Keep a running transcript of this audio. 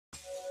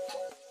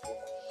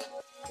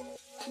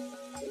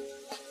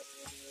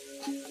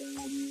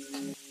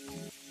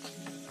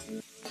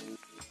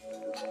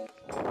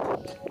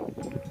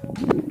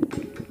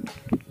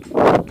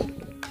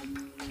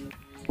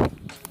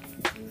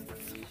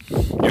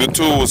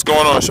YouTube, what's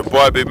going on? It's your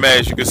boy Big Man.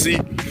 As you can see,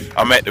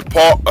 I'm at the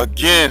park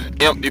again,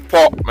 empty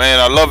park, man.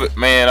 I love it,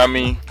 man. I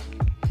mean,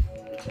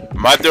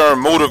 my darn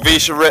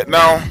motivation right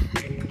now,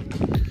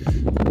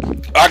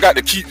 I got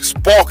to keep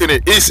sparking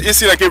it. It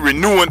seems like it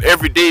renewing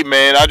every day,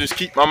 man. I just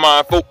keep my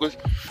mind focused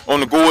on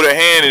the goal at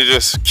hand. It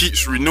just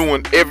keeps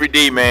renewing every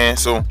day, man.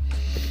 So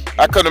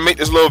I couldn't make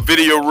this little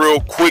video real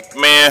quick,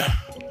 man.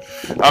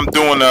 I'm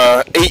doing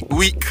a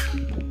 8-week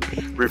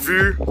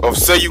review of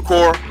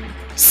Cellucor,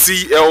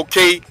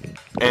 CLK,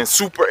 and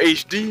Super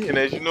HD. And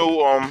as you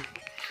know,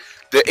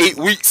 the 8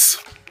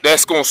 weeks,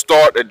 that's gonna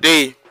start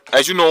today.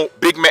 As you know,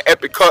 Big Man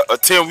Epic cut, a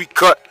 10-week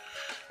cut.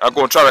 I'm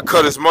gonna try to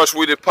cut as much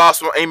weight as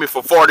possible, aiming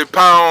for 40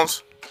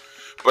 pounds.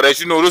 But as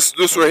you know, this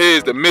right here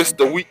is the miss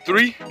the week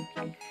 3.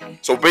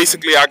 So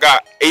basically, I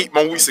got 8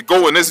 more weeks to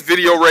go in this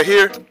video right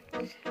here.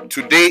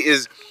 Today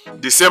is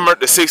December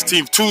the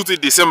 16th, Tuesday,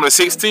 December the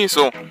 16th.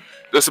 So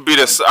this will be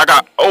the, I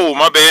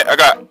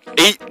got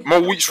 8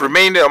 more weeks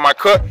remaining of my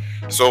cut.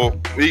 So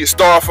we can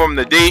start from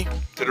the day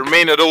to the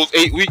remainder of those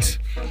 8 weeks.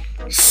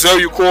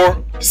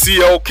 Cellucor,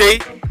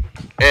 CLK,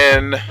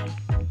 and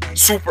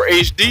Super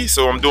HD.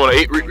 So I'm doing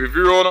an 8-week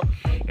review on them.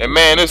 And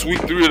man, this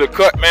week 3 of the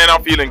cut, man,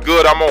 I'm feeling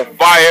good. I'm on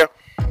fire.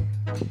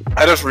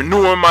 I just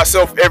renewing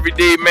myself every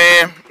day,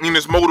 man, in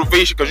this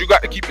motivation, because you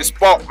got to keep it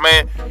spark,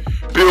 man.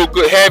 Build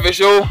good habits,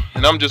 yo.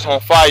 And I'm just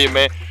on fire,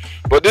 man.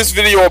 But this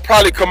video will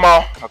probably come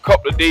out a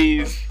couple of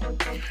days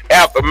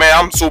after, man.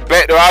 I'm so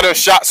back there. I done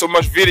shot so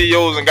much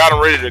videos and got them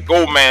ready to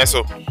go, man.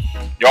 So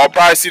y'all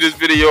probably see this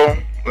video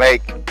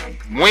like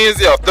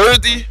Wednesday or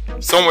Thursday,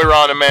 somewhere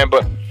around there, man.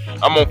 But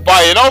I'm on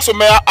fire. And also,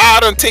 man, I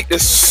done take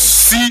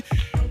this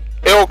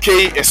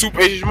CLK and Super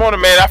HD this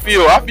morning, man. I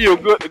feel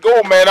good to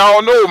go, man. I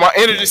don't know, my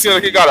energy seems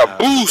like it got a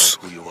boost.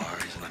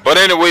 But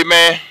anyway,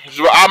 man,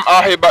 I'm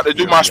out here about to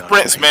do my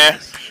sprints, man.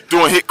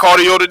 Doing hit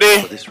cardio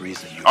today.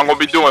 I'm gonna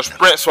be doing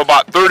sprints for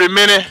about 30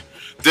 minutes.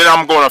 Then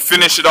I'm gonna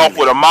finish it off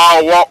with a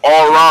mile walk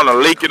all around the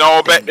lake and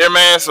all back there,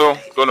 man. So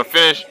gonna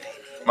finish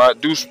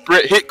do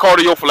sprint hit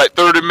cardio for like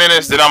 30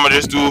 minutes. Then I'm gonna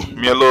just do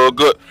me a little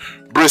good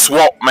brisk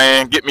walk,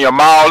 man. Get me a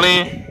mile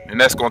in, and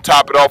that's gonna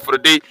top it off for the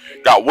day.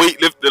 Got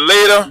weightlifting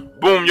later.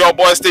 Boom, y'all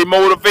boys stay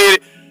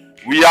motivated.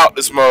 We out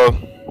this mug.